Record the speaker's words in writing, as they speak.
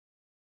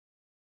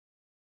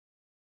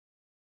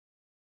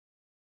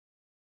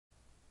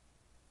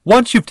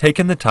Once you've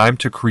taken the time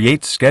to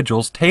create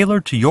schedules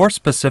tailored to your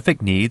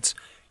specific needs,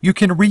 you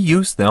can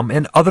reuse them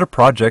in other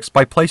projects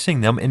by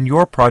placing them in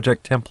your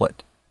project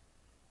template.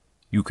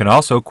 You can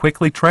also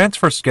quickly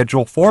transfer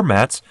schedule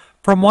formats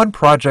from one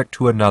project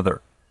to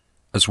another,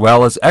 as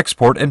well as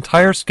export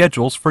entire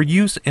schedules for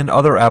use in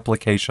other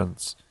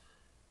applications.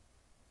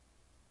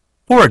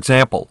 For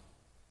example,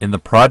 in the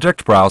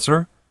project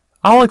browser,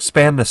 I'll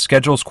expand the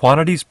Schedules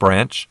Quantities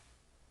branch,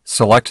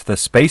 select the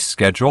Space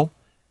Schedule,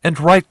 and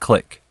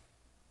right-click.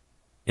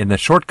 In the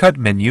shortcut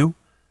menu,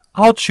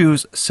 I'll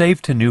choose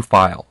Save to New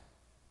File.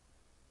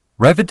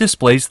 Revit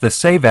displays the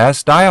Save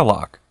As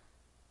dialog.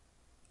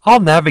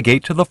 I'll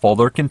navigate to the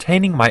folder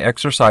containing my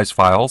exercise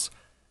files,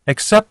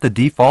 accept the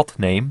default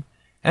name,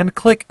 and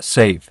click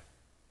Save.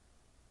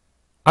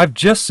 I've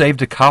just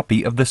saved a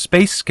copy of the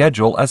space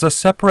schedule as a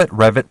separate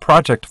Revit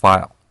project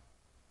file.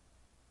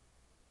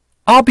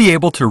 I'll be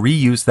able to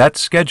reuse that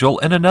schedule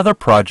in another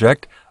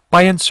project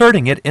by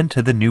inserting it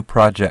into the new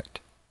project.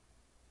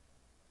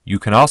 You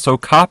can also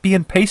copy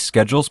and paste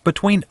schedules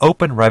between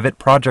open Revit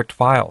project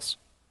files.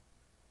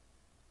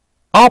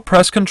 I'll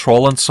press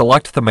Ctrl and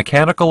select the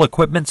mechanical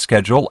equipment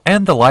schedule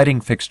and the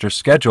lighting fixture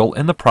schedule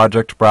in the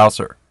project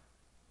browser.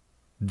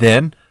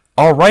 Then,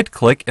 I'll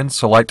right-click and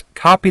select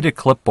Copy to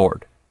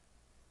Clipboard.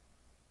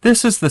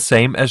 This is the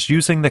same as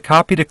using the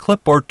Copy to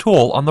Clipboard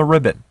tool on the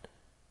ribbon.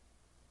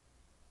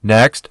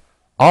 Next,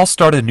 I'll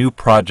start a new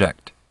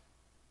project.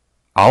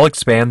 I'll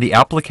expand the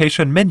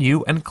application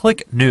menu and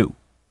click New.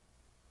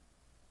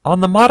 On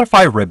the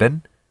Modify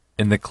ribbon,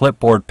 in the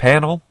Clipboard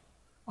panel,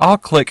 I'll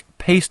click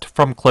Paste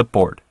from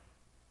Clipboard.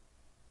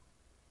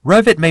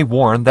 Revit may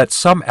warn that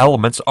some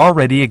elements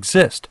already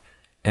exist,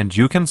 and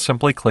you can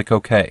simply click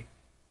OK.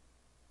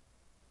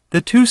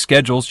 The two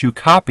schedules you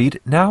copied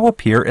now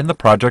appear in the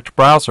project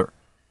browser,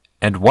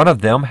 and one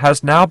of them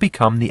has now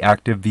become the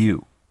active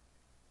view.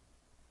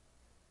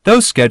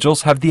 Those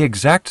schedules have the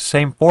exact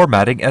same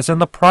formatting as in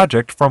the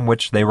project from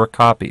which they were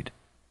copied.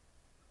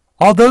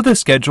 Although the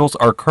schedules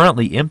are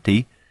currently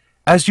empty,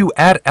 as you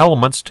add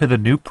elements to the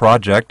new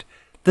project,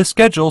 the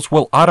schedules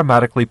will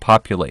automatically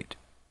populate.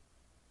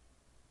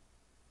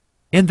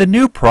 In the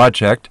new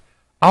project,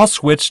 I'll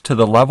switch to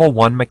the Level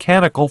 1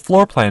 Mechanical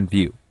Floor Plan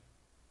view.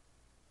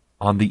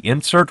 On the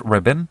Insert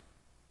ribbon,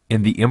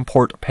 in the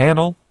Import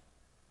panel,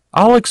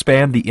 I'll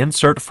expand the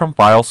Insert from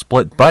File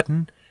Split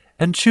button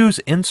and choose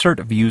Insert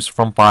Views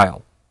from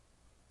File.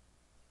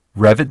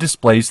 Revit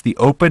displays the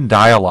Open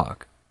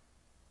dialog.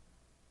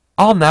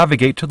 I'll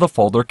navigate to the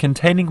folder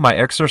containing my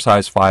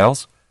exercise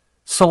files,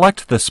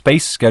 select the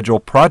Space Schedule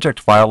project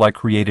file I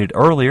created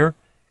earlier,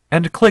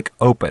 and click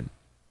Open.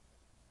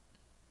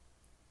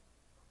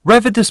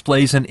 Revit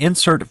displays an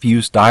Insert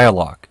Views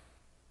dialog.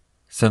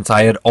 Since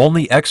I had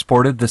only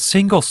exported the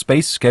single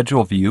Space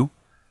Schedule view,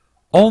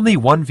 only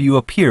one view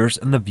appears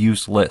in the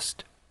Views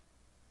list.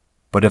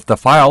 But if the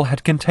file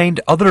had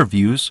contained other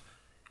views,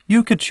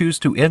 you could choose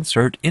to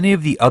insert any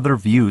of the other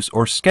views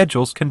or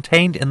schedules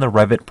contained in the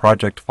Revit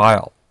project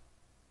file.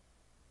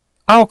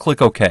 I'll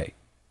click OK.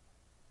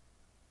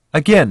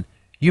 Again,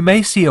 you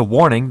may see a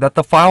warning that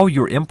the file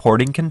you're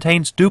importing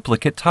contains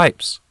duplicate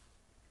types.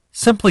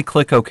 Simply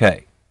click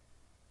OK.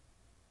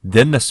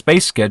 Then the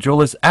space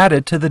schedule is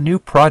added to the new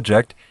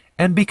project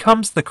and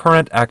becomes the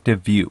current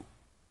active view.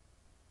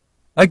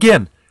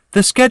 Again,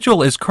 the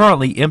schedule is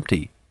currently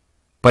empty,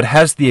 but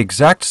has the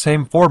exact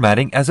same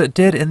formatting as it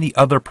did in the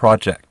other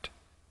project.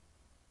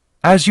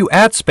 As you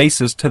add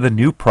spaces to the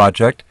new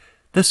project,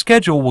 the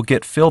schedule will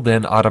get filled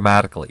in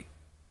automatically.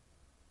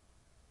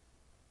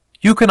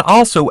 You can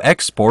also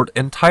export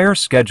entire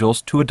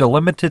schedules to a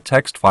delimited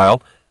text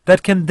file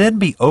that can then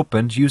be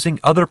opened using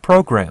other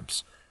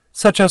programs,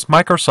 such as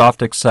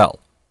Microsoft Excel.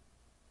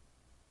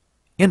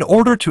 In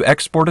order to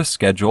export a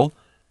schedule,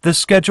 the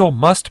schedule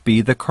must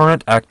be the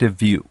current active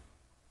view.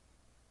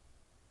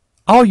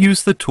 I'll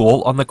use the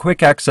tool on the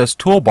Quick Access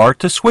toolbar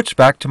to switch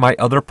back to my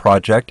other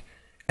project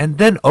and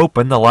then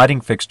open the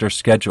lighting fixture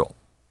schedule.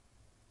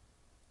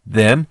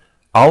 Then,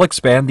 I'll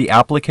expand the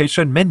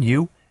application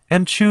menu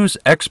and choose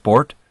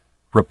Export,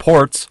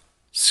 Reports,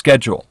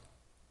 Schedule.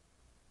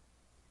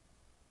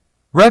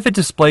 Revit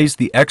displays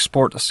the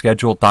Export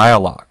Schedule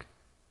dialog.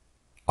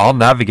 I'll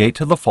navigate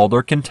to the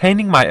folder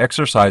containing my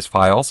exercise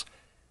files,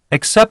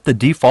 accept the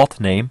default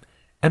name,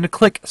 and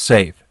click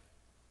Save.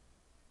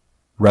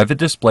 Revit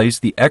displays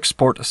the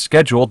Export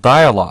Schedule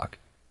dialog.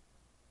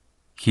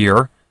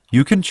 Here,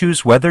 you can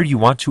choose whether you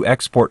want to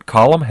export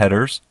column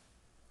headers,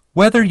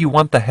 whether you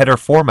want the header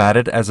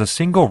formatted as a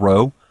single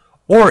row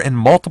or in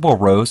multiple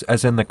rows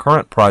as in the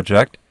current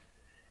project,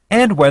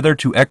 and whether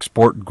to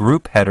export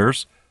group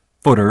headers,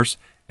 footers,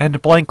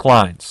 and blank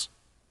lines.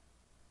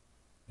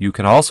 You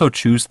can also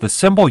choose the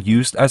symbol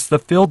used as the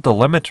field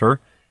delimiter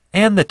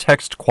and the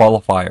text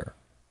qualifier.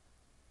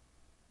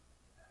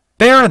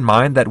 Bear in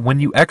mind that when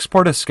you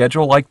export a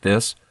schedule like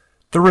this,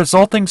 the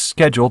resulting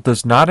schedule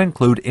does not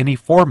include any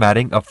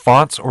formatting of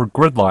fonts or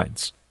grid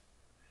lines.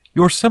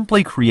 You're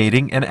simply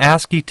creating an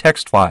ASCII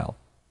text file.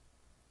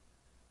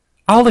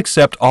 I'll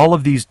accept all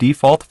of these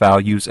default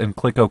values and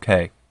click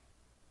OK.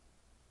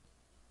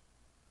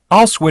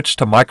 I'll switch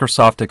to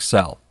Microsoft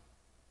Excel.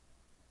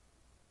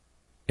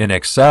 In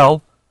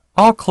Excel,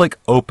 I'll click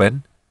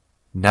Open,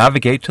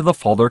 navigate to the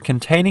folder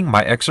containing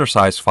my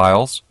exercise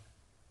files,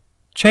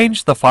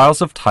 change the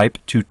files of type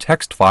to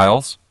text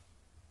files,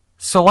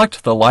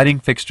 select the lighting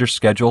fixture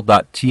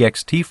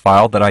schedule.txt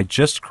file that I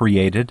just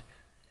created,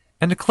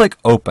 and click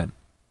Open.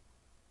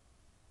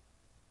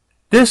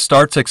 This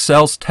starts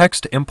Excel's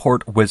text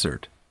import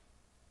wizard.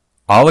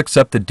 I'll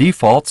accept the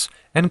defaults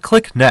and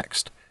click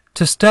Next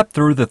to step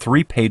through the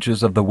 3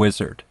 pages of the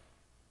wizard.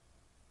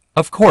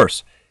 Of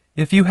course,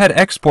 if you had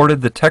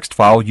exported the text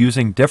file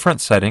using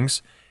different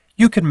settings,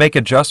 you can make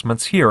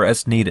adjustments here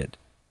as needed.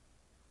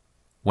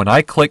 When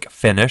I click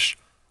Finish,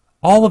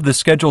 all of the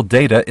scheduled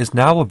data is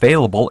now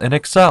available in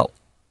Excel.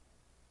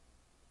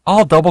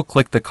 I'll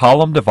double-click the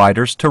column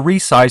dividers to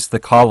resize the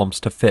columns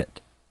to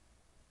fit.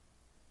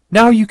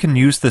 Now you can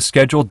use the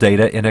scheduled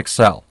data in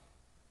Excel.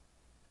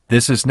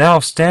 This is now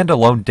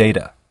standalone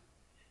data.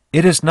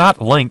 It is not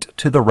linked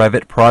to the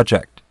Revit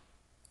project.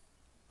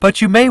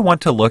 But you may want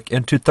to look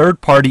into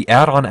third-party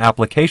add-on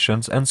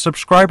applications and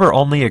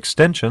subscriber-only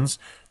extensions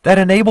that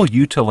enable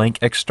you to link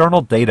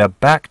external data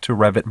back to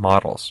Revit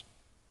models.